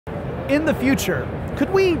In the future, could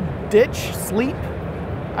we ditch sleep?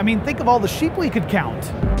 I mean, think of all the sheep we could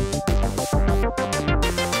count.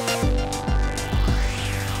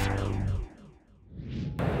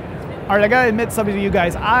 All right, I gotta admit something to you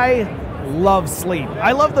guys. I love sleep.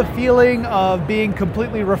 I love the feeling of being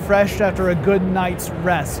completely refreshed after a good night's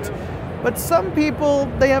rest. But some people,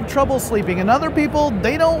 they have trouble sleeping, and other people,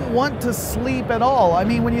 they don't want to sleep at all. I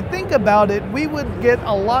mean, when you think about it, we would get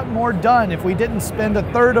a lot more done if we didn't spend a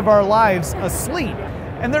third of our lives asleep.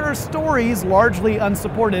 And there are stories, largely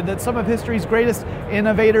unsupported, that some of history's greatest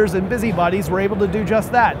innovators and busybodies were able to do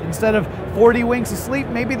just that. Instead of 40 winks of sleep,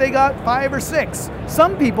 maybe they got 5 or 6.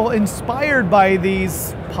 Some people, inspired by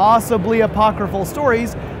these possibly apocryphal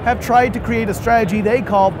stories, have tried to create a strategy they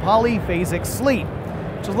call polyphasic sleep.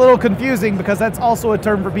 Which is a little confusing because that's also a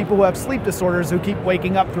term for people who have sleep disorders who keep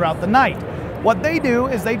waking up throughout the night. What they do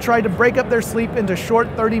is they try to break up their sleep into short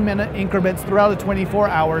 30-minute increments throughout a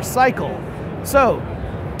 24-hour cycle. So,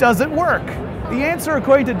 does it work? The answer,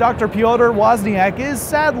 according to Dr. Piotr Wozniak, is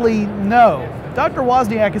sadly no. Dr.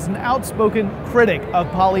 Wozniak is an outspoken critic of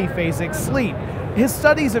polyphasic sleep. His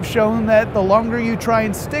studies have shown that the longer you try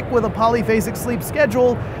and stick with a polyphasic sleep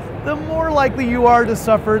schedule, the more likely you are to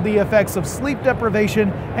suffer the effects of sleep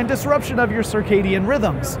deprivation and disruption of your circadian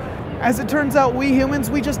rhythms. As it turns out, we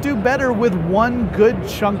humans, we just do better with one good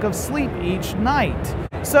chunk of sleep each night.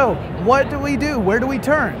 So, what do we do? Where do we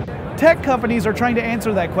turn? Tech companies are trying to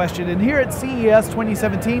answer that question, and here at CES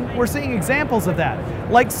 2017, we're seeing examples of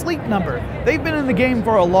that, like Sleep Number. They've been in the game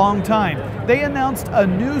for a long time. They announced a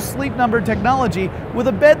new Sleep Number technology with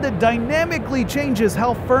a bed that dynamically changes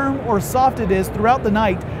how firm or soft it is throughout the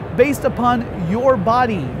night based upon your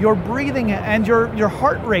body, your breathing, and your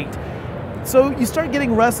heart rate. So you start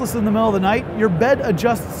getting restless in the middle of the night, your bed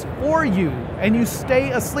adjusts for you, and you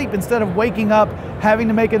stay asleep instead of waking up, having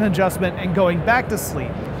to make an adjustment, and going back to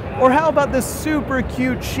sleep. Or how about this super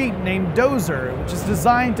cute sheep named Dozer, which is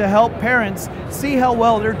designed to help parents see how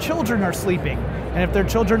well their children are sleeping. And if their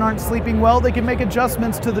children aren't sleeping well, they can make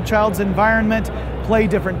adjustments to the child's environment, play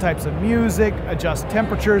different types of music, adjust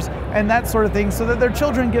temperatures, and that sort of thing so that their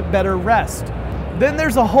children get better rest. Then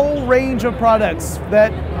there's a whole range of products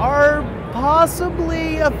that are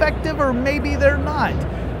possibly effective, or maybe they're not.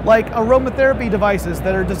 Like aromatherapy devices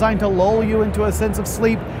that are designed to lull you into a sense of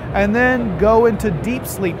sleep and then go into deep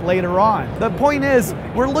sleep later on. The point is,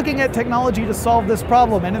 we're looking at technology to solve this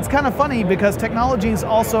problem, and it's kind of funny because technology is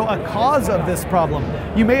also a cause of this problem.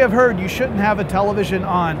 You may have heard you shouldn't have a television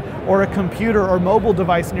on or a computer or mobile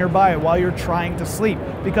device nearby while you're trying to sleep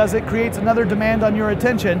because it creates another demand on your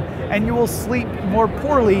attention and you will sleep more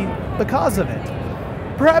poorly because of it.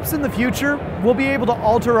 Perhaps in the future, we'll be able to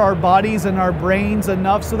alter our bodies and our brains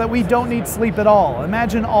enough so that we don't need sleep at all.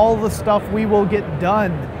 Imagine all the stuff we will get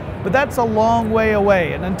done. But that's a long way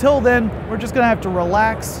away. And until then, we're just gonna have to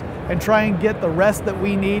relax and try and get the rest that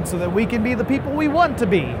we need so that we can be the people we want to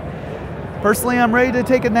be. Personally, I'm ready to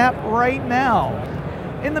take a nap right now.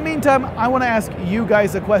 In the meantime, I wanna ask you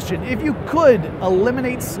guys a question. If you could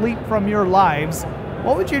eliminate sleep from your lives,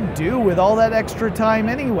 what would you do with all that extra time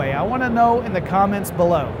anyway? I want to know in the comments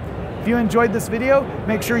below. If you enjoyed this video,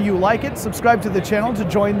 make sure you like it, subscribe to the channel to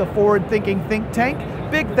join the forward-thinking think tank.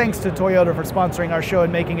 Big thanks to Toyota for sponsoring our show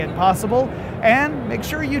and making it possible. And make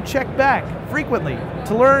sure you check back frequently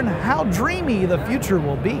to learn how dreamy the future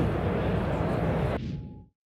will be.